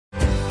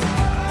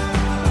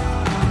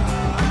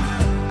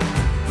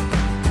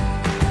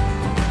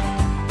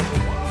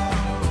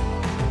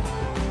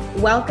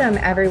Welcome,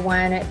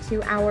 everyone,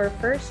 to our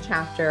first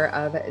chapter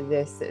of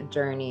this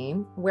journey,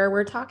 where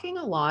we're talking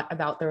a lot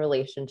about the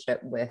relationship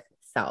with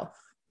self.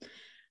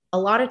 A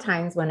lot of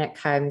times, when it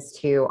comes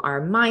to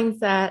our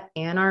mindset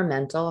and our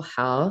mental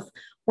health,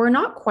 we're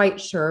not quite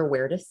sure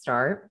where to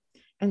start.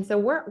 And so,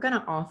 we're going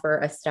to offer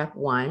a step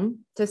one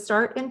to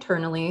start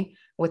internally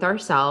with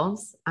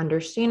ourselves,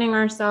 understanding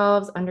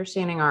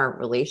our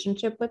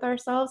relationship with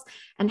ourselves,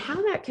 and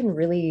how that can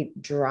really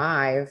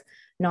drive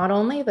not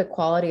only the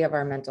quality of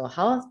our mental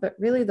health, but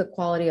really the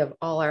quality of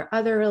all our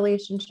other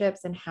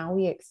relationships and how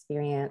we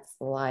experience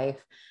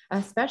life,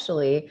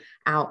 especially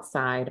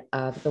outside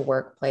of the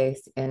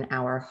workplace in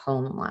our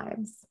home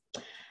lives.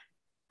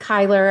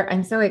 Kyler,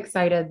 I'm so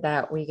excited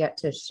that we get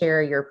to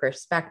share your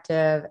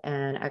perspective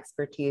and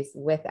expertise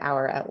with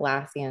our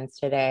Atlassians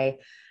today.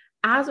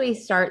 As we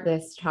start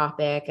this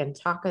topic and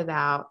talk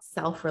about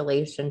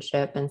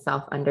self-relationship and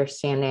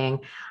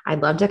self-understanding,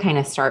 I'd love to kind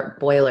of start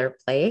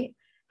boilerplate.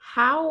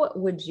 How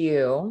would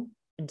you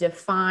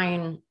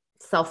define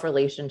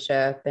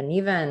self-relationship and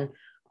even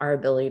our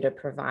ability to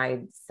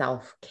provide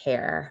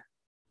self-care?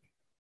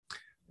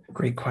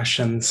 Great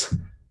questions.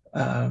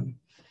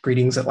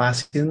 Greetings,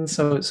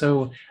 Atlassians.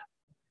 So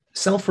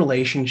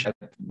self-relationship,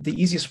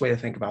 the easiest way to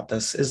think about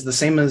this is the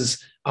same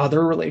as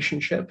other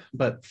relationship,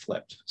 but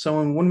flipped.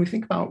 So when we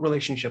think about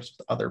relationships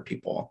with other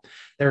people,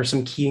 there are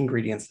some key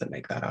ingredients that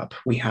make that up.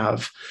 We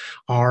have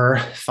our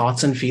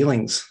thoughts and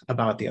feelings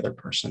about the other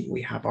person.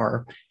 We have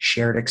our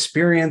shared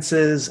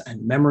experiences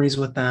and memories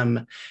with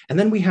them. And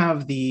then we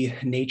have the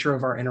nature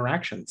of our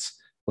interactions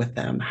with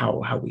them,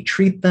 how we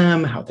treat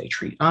them, how they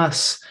treat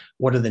us,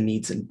 what are the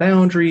needs and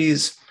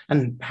boundaries,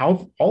 and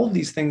how all of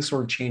these things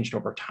sort of changed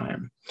over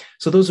time.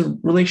 So those are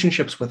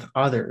relationships with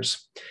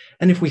others.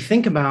 And if we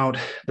think about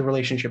the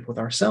relationship with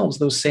ourselves,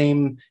 those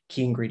same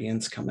key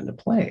ingredients come into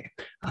play.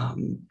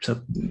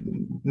 So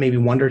maybe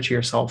wonder to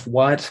yourself,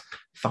 what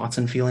thoughts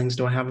and feelings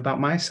do I have about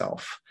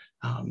myself?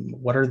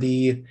 What are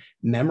the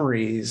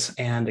memories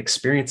and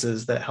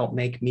experiences that help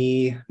make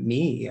me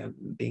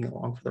being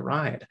along for the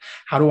ride?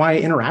 How do I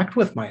interact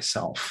with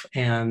myself?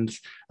 And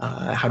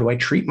how do I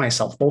treat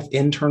myself, both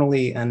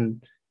internally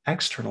and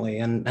externally?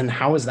 And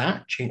how has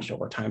that changed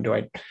over time? Do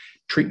I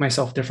treat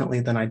myself differently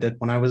than I did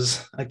when I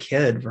was a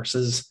kid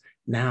versus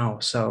now?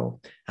 So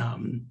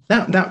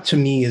that to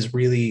me is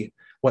really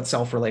what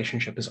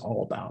self-relationship is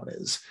all about.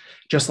 Is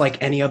just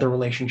like any other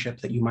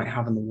relationship that you might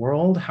have in the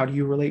world, how do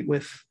you relate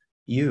with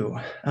you?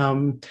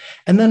 And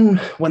then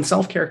when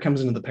self-care comes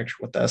into the picture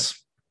with this,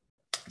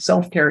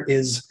 self-care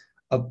is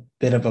a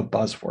bit of a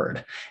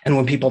buzzword. And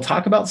when people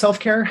talk about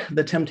self-care,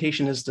 the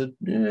temptation is to,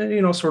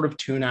 sort of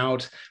tune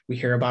out. We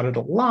hear about it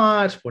a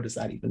lot. What does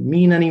that even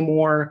mean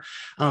anymore?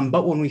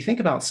 But when we think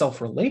about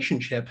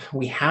self-relationship,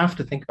 we have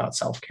to think about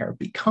self-care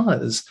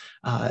because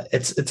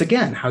it's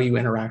again, how you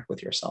interact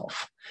with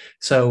yourself.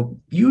 So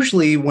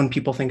usually when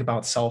people think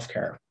about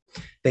self-care,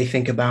 they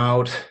think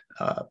about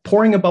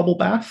pouring a bubble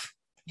bath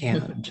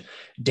and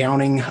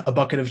downing a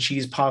bucket of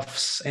cheese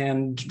puffs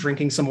and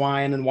drinking some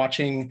wine and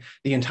watching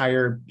the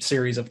entire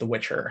series of The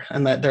Witcher.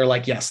 And that they're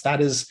like, yes, that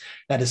is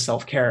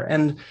self-care.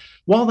 And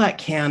while that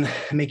can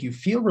make you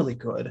feel really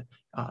good,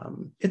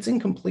 it's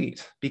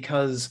incomplete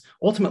because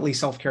ultimately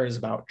self-care is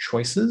about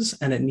choices,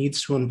 and it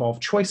needs to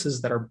involve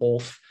choices that are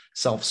both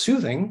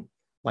self-soothing,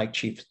 like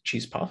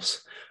cheese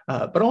puffs,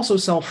 but also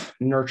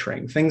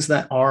self-nurturing, things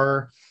that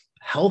are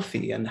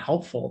healthy and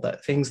helpful,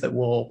 that things that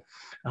will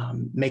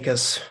make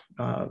us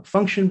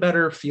function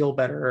better, feel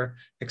better,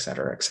 et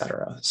cetera, et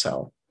cetera.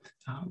 So,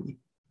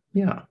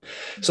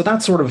 so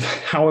that's sort of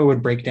how I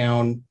would break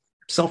down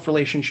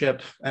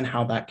self-relationship and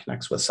how that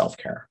connects with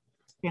self-care.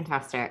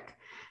 Fantastic.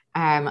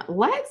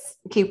 Let's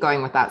keep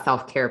going with that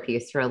self-care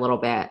piece for a little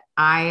bit.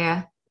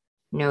 I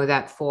know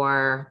that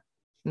for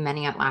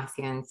many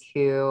Atlassians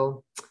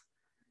who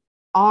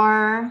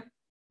are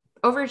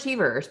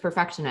overachievers,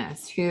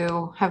 perfectionists,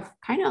 who have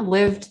kind of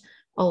lived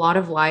a lot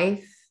of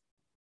life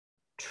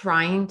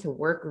trying to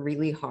work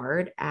really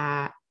hard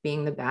at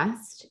being the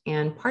best.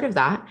 And part of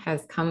that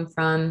has come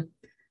from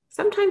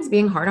sometimes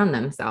being hard on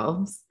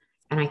themselves.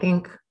 And I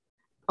think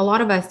a lot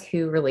of us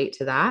who relate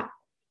to that,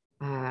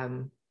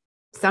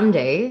 some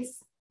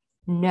days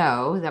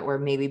know that we're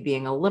maybe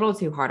being a little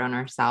too hard on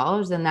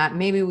ourselves and that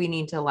maybe we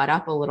need to let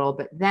up a little,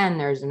 but then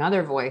there's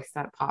another voice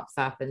that pops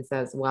up and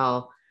says,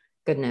 well,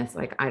 goodness,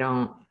 like I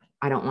don't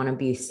want to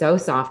be so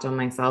soft on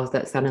myself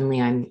that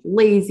suddenly I'm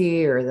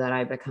lazy or that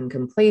I become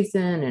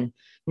complacent and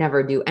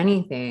never do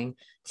anything,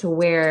 to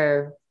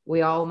where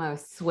we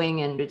almost swing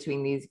in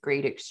between these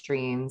great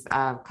extremes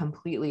of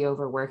completely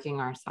overworking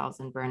ourselves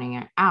and burning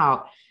it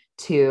out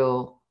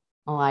to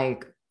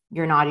like,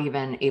 you're not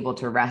even able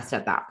to rest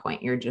at that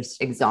point. You're just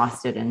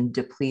exhausted and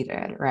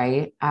depleted,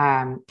 right?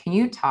 Can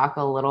you talk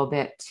a little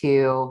bit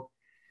to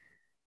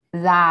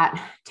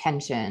that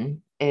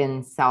tension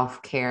in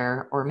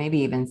self-care, or maybe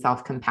even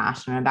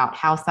self-compassion, about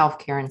how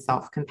self-care and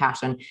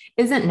self-compassion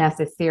isn't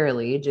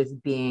necessarily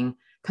just being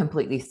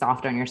completely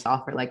soft on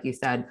yourself, or like you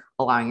said,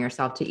 allowing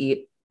yourself to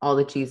eat all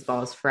the cheese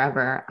balls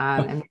forever.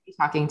 And maybe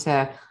talking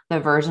to the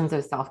versions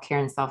of self-care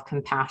and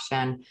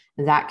self-compassion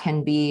that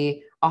can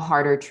be a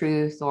harder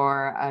truth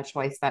or a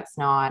choice that's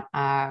not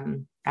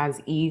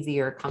as easy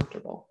or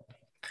comfortable.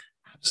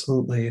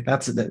 Absolutely.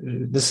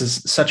 This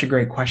is such a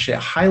great question. It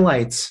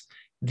highlights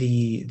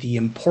the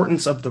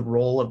importance of the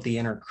role of the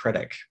inner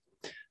critic.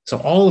 So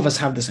all of us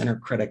have this inner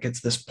critic. It's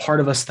this part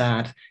of us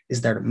that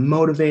is there to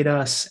motivate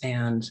us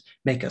and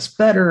make us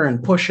better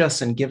and push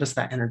us and give us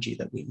that energy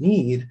that we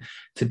need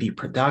to be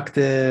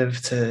productive,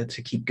 to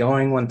keep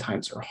going when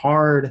times are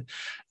hard.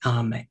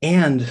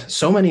 And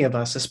so many of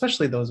us,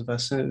 especially those of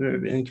us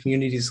in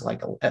communities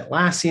like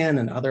Atlassian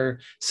and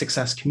other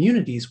success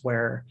communities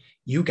where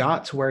you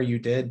got to where you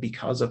did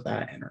because of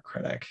that inner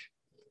critic.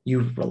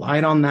 You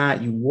relied on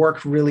that. You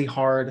worked really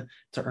hard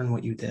to earn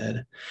what you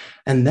did.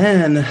 And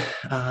then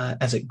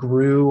as it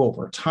grew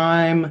over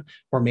time,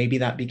 or maybe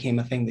that became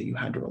a thing that you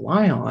had to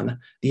rely on,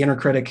 the inner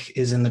critic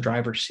is in the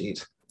driver's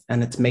seat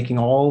and it's making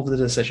all of the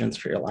decisions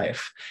for your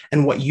life.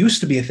 And what used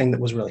to be a thing that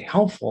was really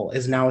helpful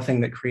is now a thing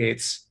that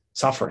creates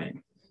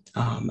suffering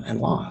and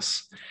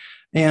loss.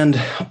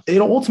 And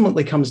it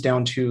ultimately comes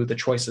down to the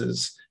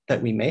choices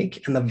that we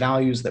make and the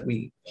values that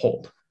we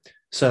hold.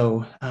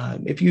 So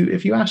if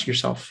you ask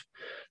yourself,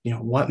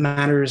 what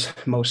matters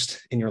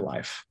most in your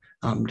life?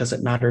 Does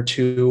it matter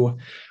to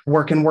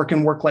work and work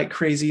and work like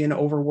crazy and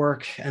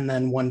overwork? And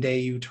then one day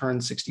you turn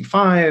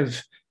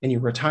 65 and you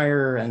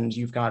retire and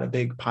you've got a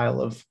big pile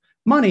of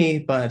money,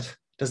 but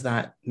does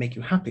that make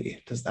you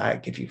happy? Does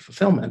that give you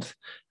fulfillment?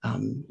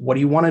 What do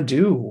you want to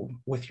do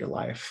with your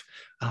life?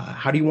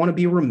 How do you want to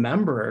be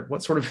remembered?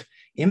 What sort of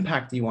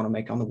impact do you want to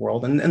make on the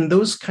world? And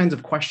those kinds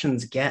of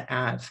questions get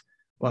at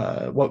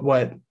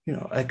what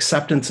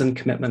acceptance and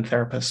commitment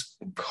therapists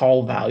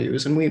call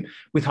values, and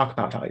we talk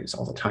about values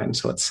all the time,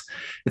 so it's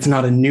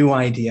not a new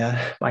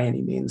idea by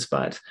any means.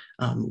 But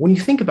when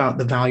you think about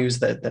the values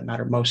that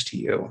matter most to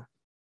you,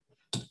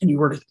 and you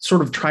were to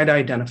sort of try to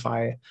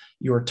identify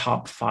your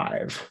top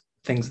 5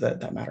 things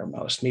that matter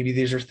most, maybe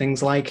these are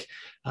things like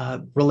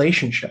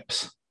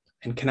relationships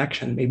and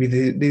connection. Maybe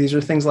these are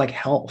things like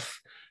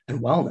health and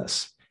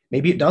wellness.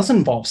 Maybe it does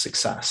involve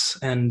success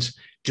and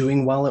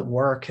doing well at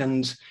work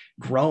and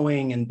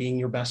growing and being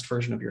your best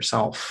version of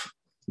yourself.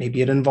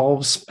 Maybe it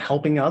involves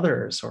helping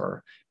others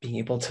or being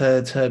able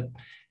to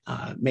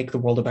make the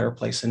world a better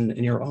place in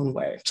your own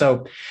way.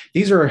 So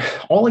these are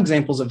all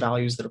examples of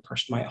values that a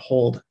person might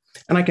hold.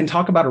 And I can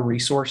talk about a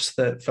resource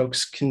that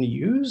folks can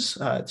use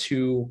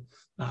to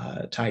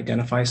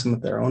identify some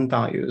of their own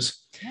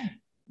values.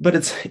 But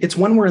it's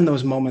when we're in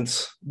those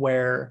moments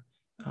where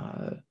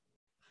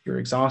you're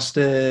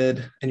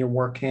exhausted and you're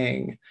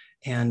working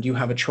and you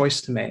have a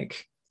choice to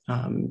make.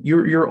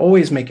 You're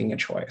always making a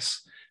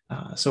choice.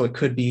 So it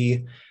could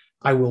be,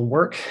 I will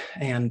work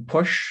and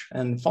push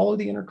and follow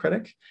the inner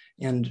critic,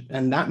 and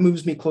that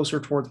moves me closer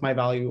towards my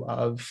value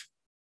of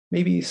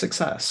maybe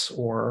success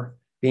or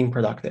being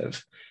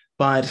productive.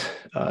 But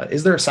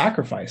is there a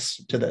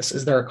sacrifice to this?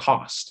 Is there a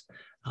cost?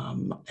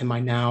 Am I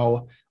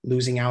now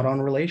losing out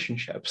on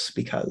relationships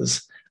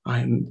because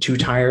I'm too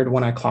tired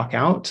when I clock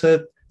out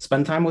to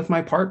spend time with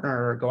my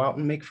partner or go out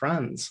and make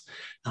friends?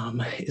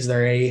 Is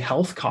there a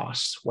health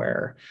cost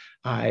where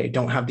I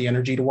don't have the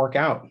energy to work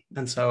out?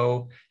 And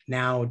so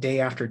now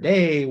day after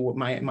day,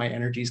 my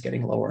energy is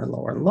getting lower and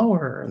lower and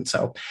lower. And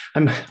so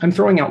I'm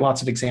throwing out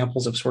lots of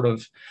examples of sort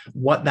of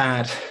what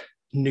that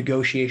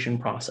negotiation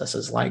process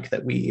is like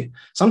that we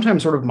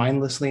sometimes sort of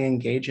mindlessly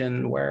engage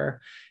in, where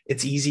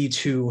it's easy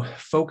to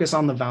focus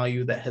on the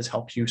value that has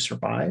helped you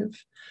survive.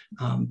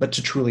 But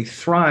to truly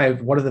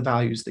thrive, what are the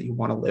values that you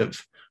want to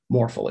live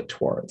more fully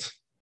towards?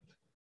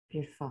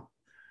 Beautiful.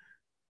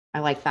 I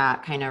like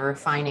that, kind of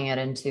refining it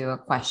into a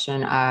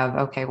question of,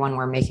 okay, when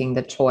we're making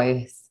the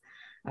choice,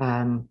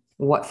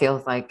 what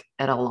feels like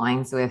it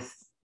aligns with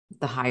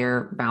the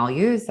higher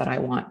values that I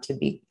want to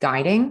be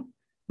guiding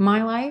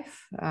my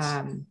life.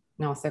 And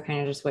also kind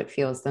of just what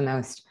feels the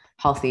most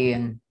healthy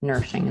and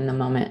nourishing in the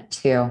moment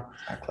too.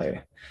 Exactly.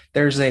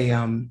 There's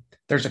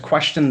a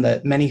question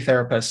that many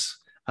therapists,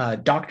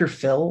 Dr.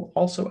 Phil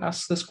also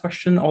asks this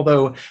question,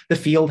 although the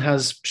field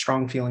has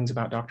strong feelings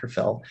about Dr.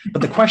 Phil.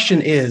 But the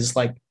question is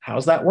like,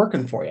 how's that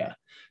working for you?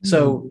 Mm-hmm.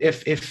 So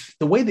if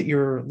the way that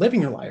you're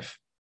living your life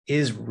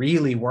is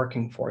really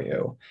working for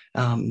you,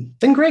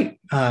 then great.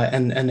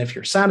 And if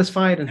you're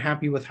satisfied and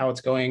happy with how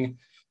it's going,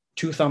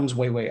 2 thumbs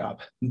way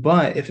up.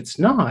 But if it's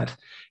not,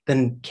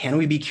 then can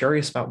we be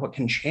curious about what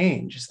can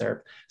change? Is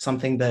there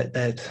something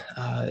that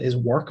is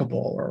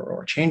workable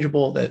or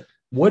changeable that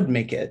would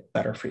make it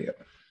better for you?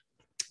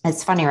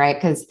 It's funny, right?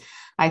 Because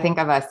I think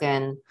of us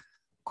in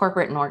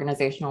corporate and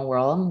organizational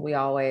world, we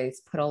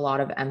always put a lot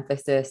of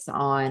emphasis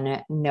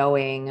on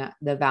knowing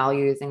the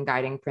values and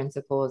guiding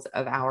principles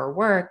of our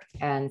work.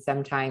 And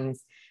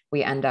sometimes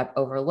we end up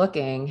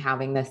overlooking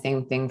having the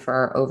same thing for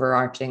our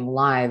overarching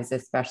lives,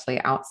 especially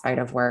outside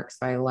of work.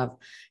 So I love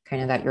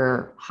kind of that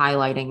you're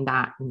highlighting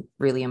that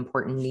really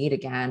important need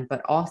again,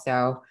 but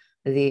also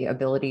the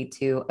ability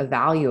to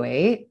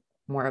evaluate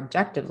more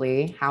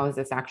objectively, how is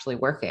this actually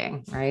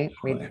working, right?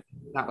 We do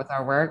that with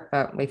our work,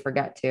 but we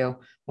forget to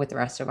with the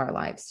rest of our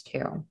lives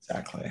too.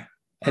 Exactly.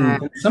 Um,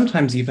 And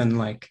sometimes even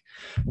like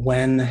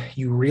when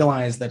you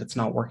realize that it's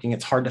not working,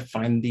 it's hard to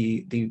find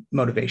the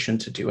motivation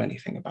to do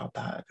anything about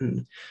that.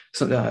 And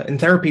so in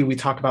therapy, we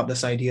talk about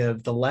this idea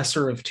of the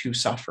lesser of two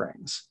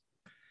sufferings.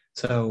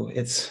 So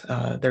it's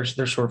there's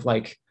sort of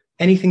like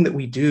anything that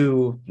we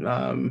do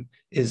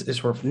is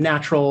sort of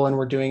natural, and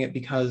we're doing it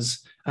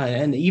because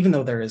and even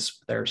though there's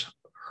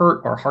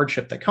hurt or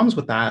hardship that comes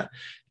with that,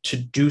 to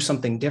do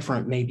something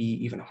different may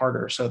be even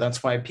harder. So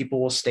that's why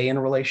people will stay in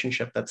a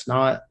relationship that's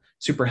not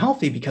super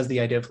healthy, because the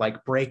idea of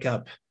like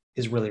breakup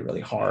is really,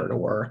 really hard,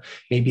 or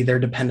maybe they're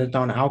dependent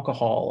on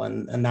alcohol,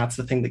 and that's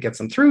the thing that gets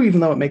them through, even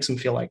though it makes them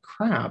feel like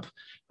crap.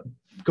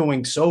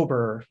 Going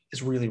sober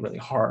is really, really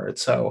hard.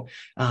 So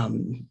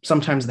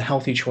sometimes the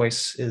healthy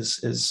choice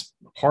is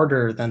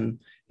harder than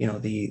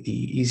the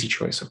easy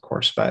choice, of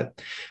course. But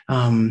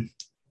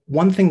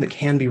one thing that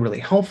can be really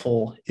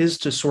helpful is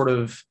to sort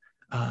of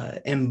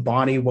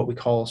embody what we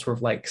call sort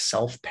of like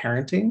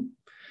self-parenting,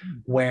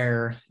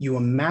 where you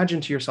imagine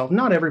to yourself,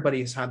 not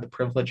everybody has had the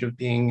privilege of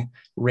being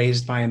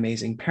raised by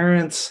amazing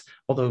parents,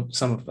 although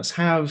some of us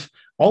have.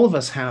 All of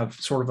us have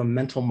sort of a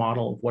mental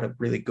model of what a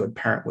really good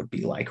parent would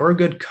be like, or a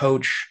good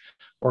coach,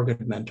 or a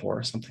good mentor,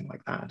 or something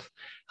like that.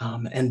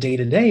 And day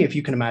to day, if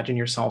you can imagine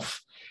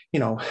yourself,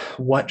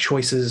 what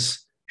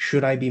choices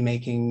should I be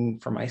making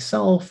for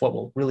myself? What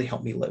will really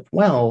help me live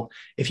well?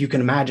 If you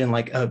can imagine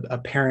like a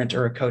parent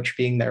or a coach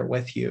being there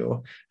with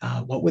you,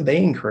 what would they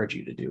encourage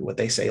you to do? Would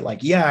they say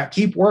like, yeah,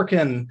 keep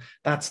working.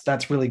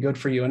 That's really good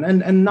for you.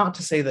 And not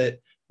to say that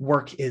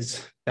work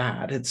is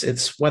bad.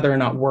 It's whether or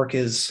not work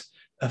is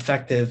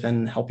effective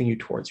in helping you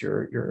towards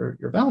your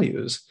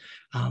values.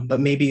 But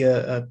maybe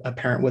a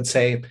parent would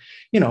say,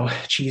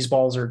 cheese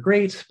balls are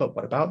great, but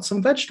what about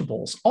some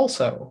vegetables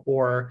also?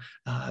 Or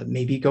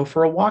maybe go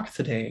for a walk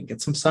today and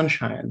get some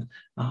sunshine.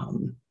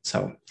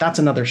 So that's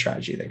another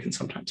strategy that can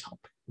sometimes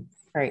help.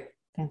 Great.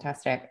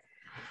 Fantastic.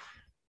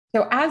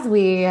 So as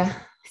we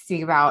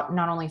speak about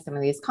not only some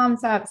of these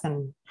concepts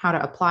and how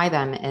to apply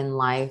them in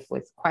life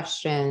with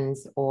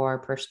questions or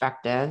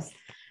perspectives,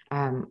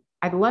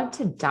 I'd love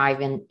to dive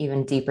in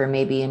even deeper,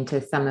 maybe into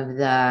some of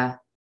the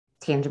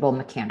tangible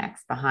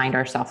mechanics behind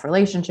our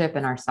self-relationship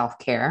and our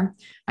self-care.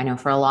 I know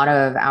for a lot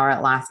of our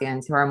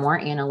Atlassians who are more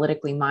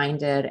analytically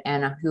minded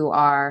and who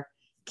are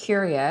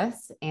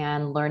curious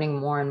and learning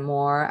more and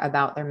more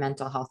about their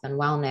mental health and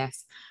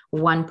wellness,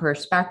 one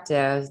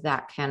perspective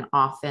that can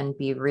often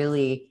be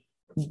really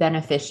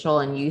beneficial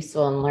and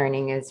useful in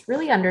learning is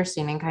really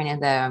understanding kind of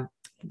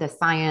the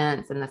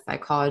science and the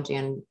psychology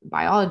and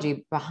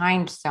biology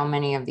behind so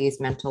many of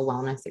these mental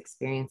wellness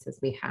experiences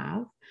we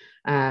have.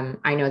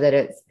 I know that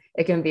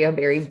it can be a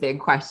very big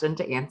question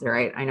to answer,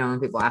 right? I know when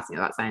people ask me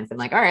about science, I'm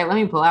like, all right, let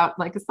me pull out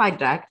like a slide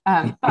deck.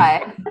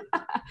 But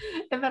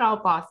if at all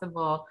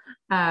possible,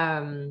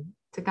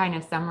 to kind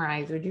of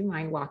summarize, would you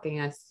mind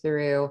walking us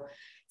through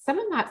some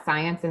of that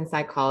science and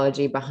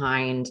psychology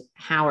behind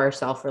how our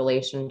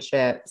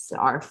self-relationships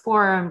are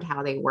formed,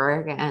 how they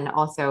work, and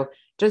also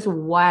just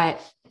what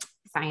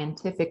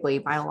scientifically,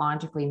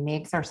 biologically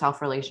makes our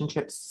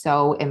self-relationships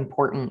so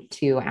important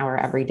to our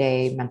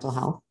everyday mental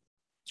health?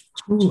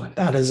 Ooh,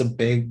 that is a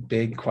big,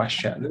 big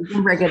question.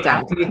 Break it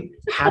down.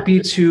 Happy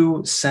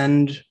to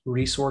send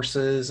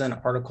resources and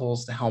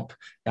articles to help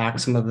back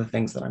some of the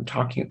things that I'm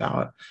talking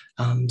about.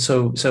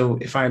 So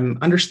if I'm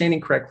understanding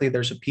correctly,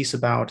 there's a piece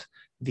about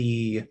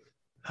the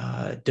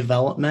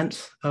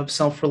development of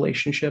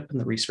self-relationship and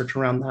the research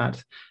around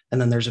that.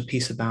 And then there's a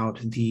piece about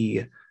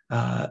the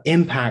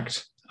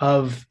impact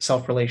of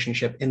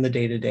self-relationship in the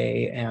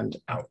day-to-day and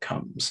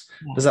outcomes.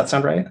 Does that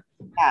sound right?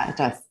 Yeah, it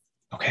does.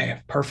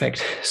 Okay,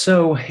 perfect.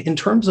 So in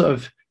terms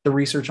of the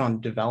research on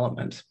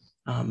development,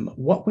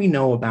 what we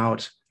know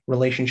about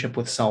relationship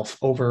with self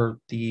over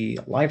the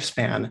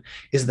lifespan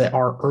is that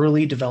our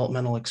early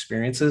developmental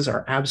experiences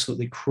are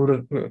absolutely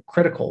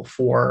critical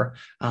for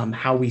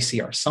how we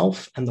see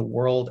ourselves and the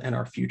world and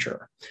our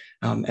future.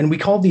 And we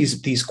call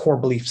these core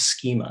belief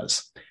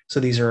schemas. So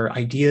these are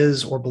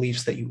ideas or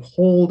beliefs that you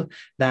hold,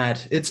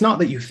 that it's not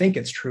that you think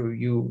it's true,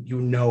 you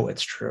know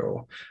it's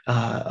true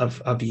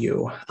of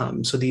you.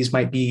 So these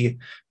might be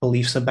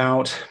beliefs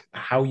about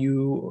how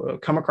you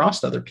come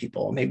across other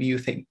people. Maybe you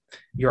think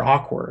you're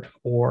awkward,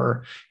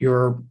 or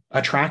you're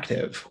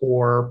attractive,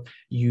 or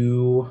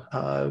you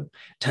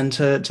tend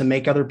to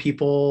make other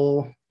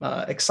people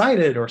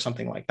excited, or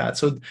something like that.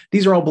 So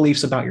these are all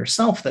beliefs about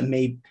yourself that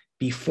may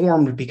be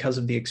formed because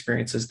of the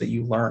experiences that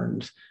you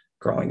learned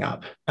growing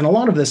up. And a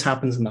lot of this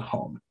happens in the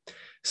home.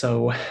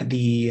 So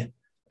the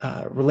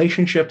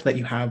relationship that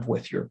you have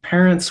with your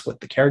parents, with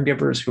the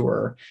caregivers who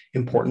are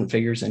important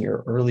figures in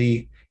your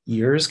early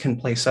years, can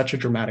play such a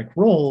dramatic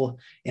role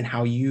in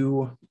how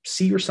you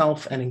see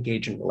yourself and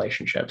engage in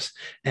relationships.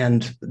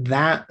 And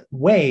that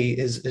way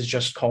is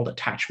just called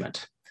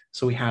attachment.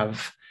 So we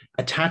have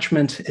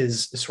attachment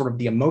is sort of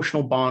the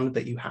emotional bond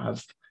that you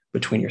have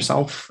between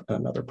yourself and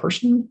another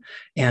person,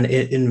 and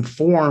it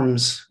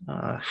informs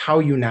how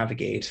you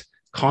navigate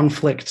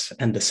conflict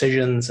and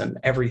decisions and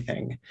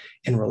everything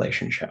in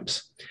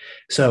relationships.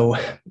 So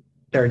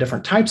there are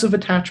different types of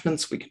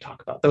attachments. We can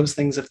talk about those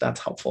things if that's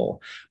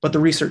helpful. But the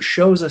research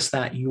shows us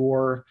that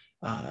your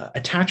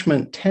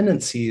attachment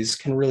tendencies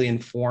can really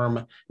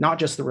inform not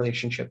just the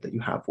relationship that you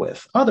have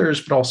with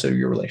others, but also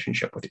your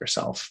relationship with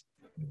yourself.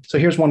 So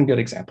here's one good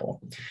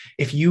example.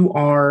 If you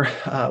are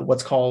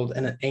what's called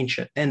an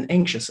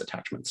anxious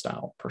attachment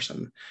style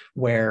person,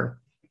 where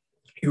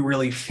you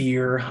really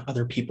fear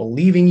other people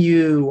leaving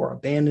you or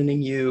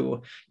abandoning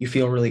you, you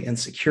feel really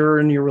insecure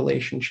in your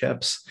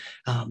relationships,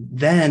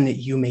 then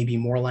you may be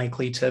more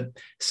likely to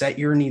set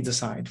your needs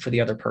aside for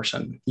the other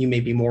person. You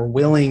may be more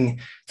willing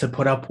to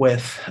put up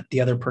with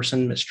the other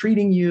person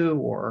mistreating you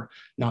or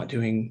not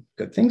doing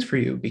good things for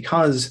you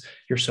because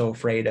you're so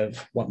afraid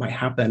of what might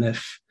happen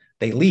if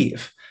they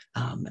leave.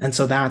 And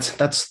so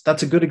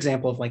that's a good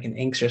example of like an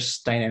anxious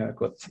dynamic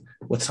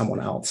with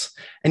someone else.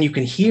 And you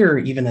can hear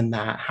even in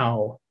that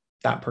how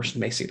that person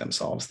may see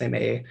themselves. They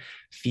may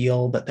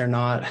feel that they're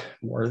not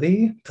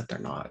worthy, that they're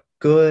not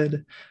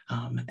good.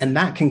 And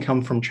that can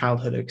come from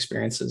childhood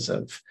experiences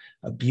of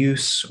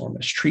abuse or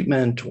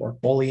mistreatment or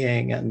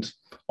bullying and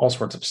all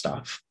sorts of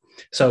stuff.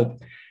 So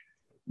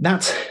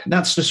that's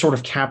to sort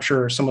of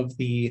capture some of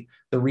the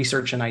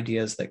research and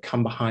ideas that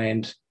come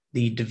behind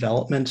the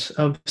development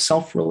of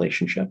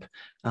self-relationship.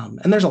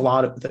 And there's a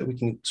lot that we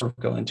can sort of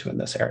go into in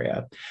this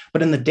area.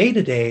 But in the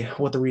day-to-day,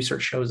 what the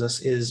research shows us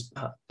is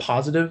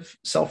positive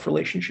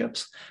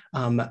self-relationships,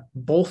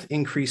 both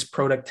increase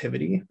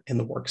productivity in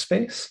the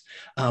workspace,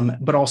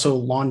 but also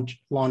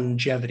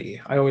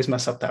longevity. I always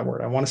mess up that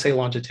word. I want to say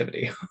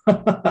longevity.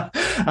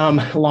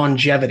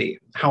 Longevity,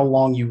 how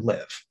long you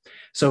live.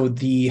 So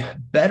the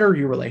better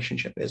your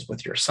relationship is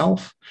with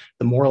yourself,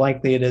 the more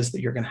likely it is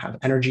that you're going to have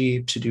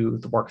energy to do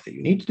the work that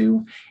you need to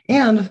do.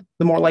 And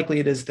the more likely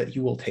it is that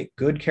you will take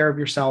good care of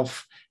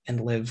yourself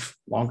and live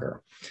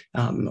longer.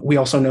 We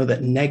also know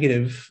that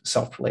negative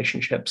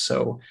self-relationships,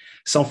 so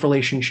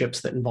self-relationships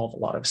that involve a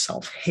lot of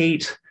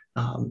self-hate,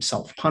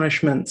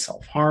 self-punishment,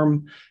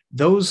 self-harm,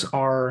 those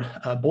are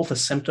both a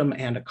symptom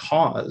and a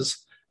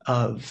cause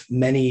of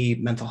many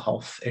mental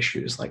health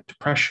issues like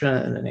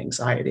depression and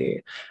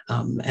anxiety.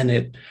 And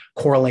it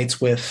correlates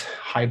with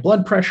high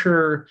blood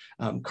pressure,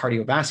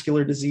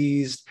 cardiovascular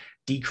disease,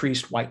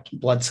 decreased white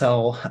blood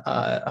cell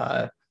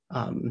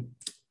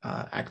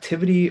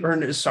activity,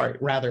 or sorry,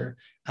 rather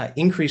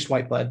increased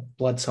white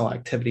blood cell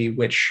activity,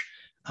 which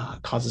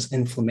causes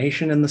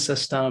inflammation in the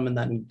system and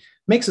then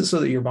makes it so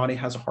that your body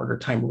has a harder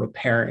time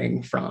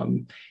repairing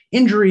from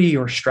injury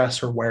or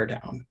stress or wear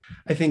down.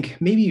 I think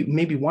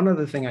maybe one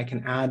other thing I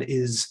can add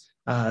is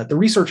the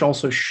research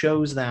also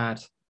shows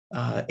that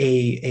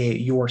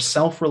your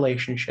self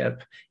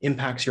relationship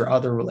impacts your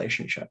other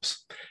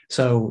relationships.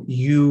 So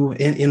you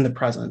in the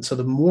present. So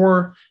the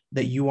more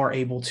that you are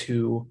able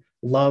to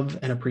love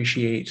and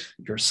appreciate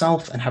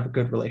yourself and have a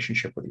good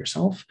relationship with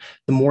yourself,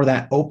 the more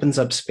that opens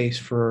up space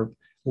for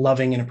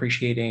loving and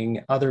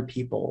appreciating other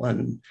people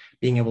and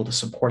being able to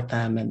support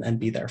them and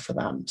be there for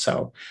them.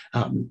 So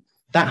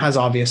that has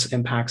obvious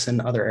impacts in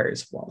other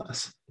areas of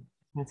wellness.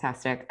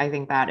 Fantastic. I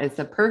think that is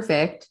the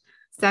perfect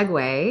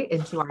segue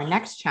into our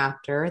next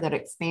chapter that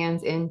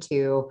expands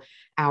into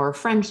our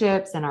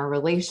friendships and our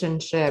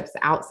relationships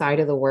outside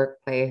of the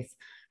workplace,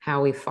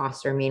 how we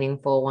foster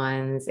meaningful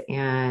ones,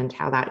 and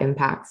how that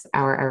impacts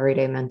our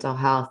everyday mental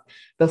health.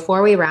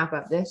 Before we wrap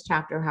up this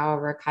chapter,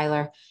 however,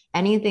 Kyler,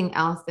 anything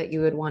else that you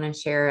would want to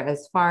share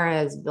as far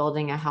as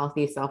building a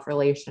healthy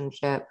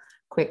self-relationship,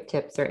 quick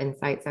tips or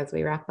insights as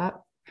we wrap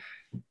up?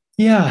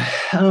 Yeah.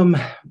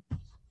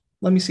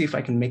 Let me see if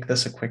I can make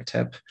this a quick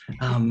tip.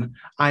 I'm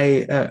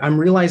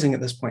realizing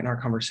at this point in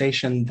our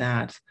conversation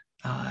that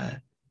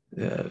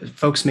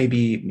folks may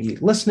be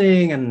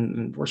listening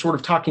and we're sort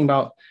of talking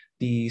about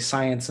the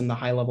science and the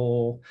high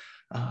level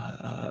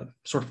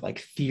sort of like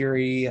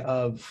theory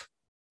of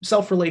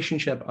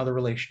self-relationship, other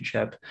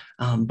relationship.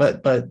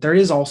 But there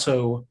is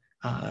also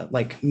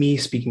like me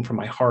speaking from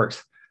my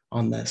heart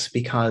on this,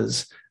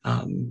 because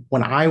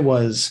when I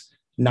was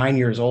 9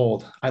 years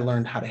old, I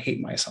learned how to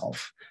hate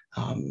myself.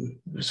 I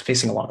was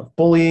facing a lot of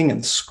bullying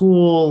in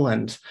school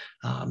and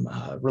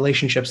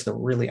relationships that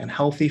were really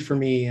unhealthy for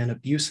me and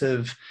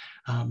abusive.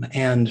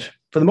 And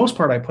for the most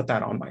part, I put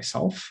that on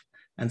myself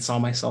and saw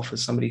myself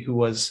as somebody who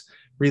was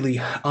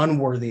really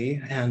unworthy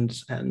and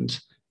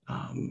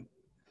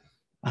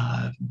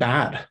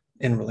bad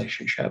in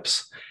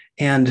relationships.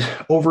 And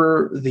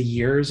over the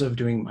years of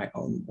doing my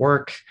own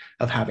work,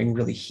 of having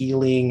really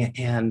healing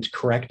and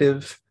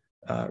corrective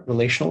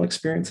relational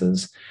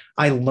experiences,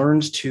 I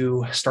learned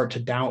to start to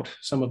doubt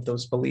some of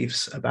those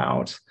beliefs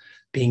about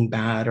being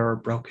bad or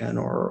broken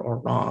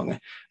or wrong,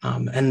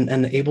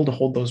 and able to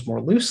hold those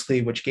more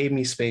loosely, which gave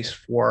me space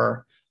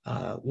for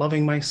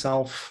loving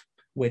myself,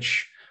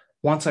 which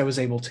once I was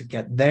able to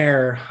get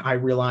there, I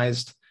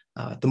realized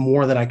the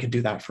more that I could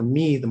do that for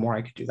me, the more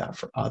I could do that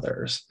for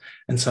others.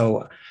 And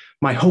so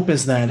my hope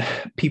is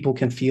that people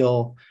can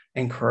feel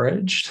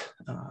encouraged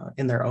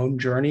in their own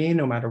journey,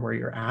 no matter where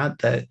you're at,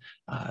 that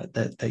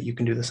you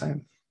can do the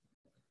same.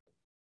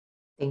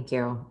 Thank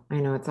you. I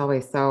know it's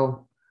always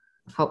so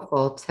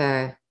helpful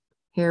to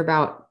hear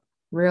about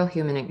real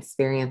human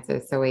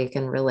experiences so we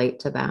can relate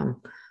to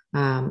them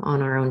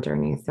on our own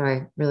journey. So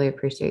I really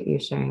appreciate you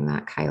sharing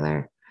that,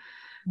 Kyler.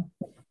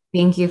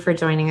 Thank you for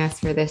joining us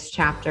for this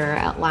chapter.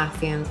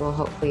 Atlassians will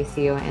hopefully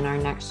see you in our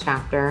next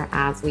chapter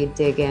as we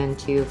dig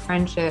into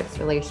friendships,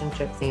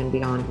 relationships, and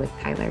beyond with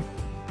Kyler.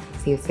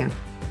 See you soon.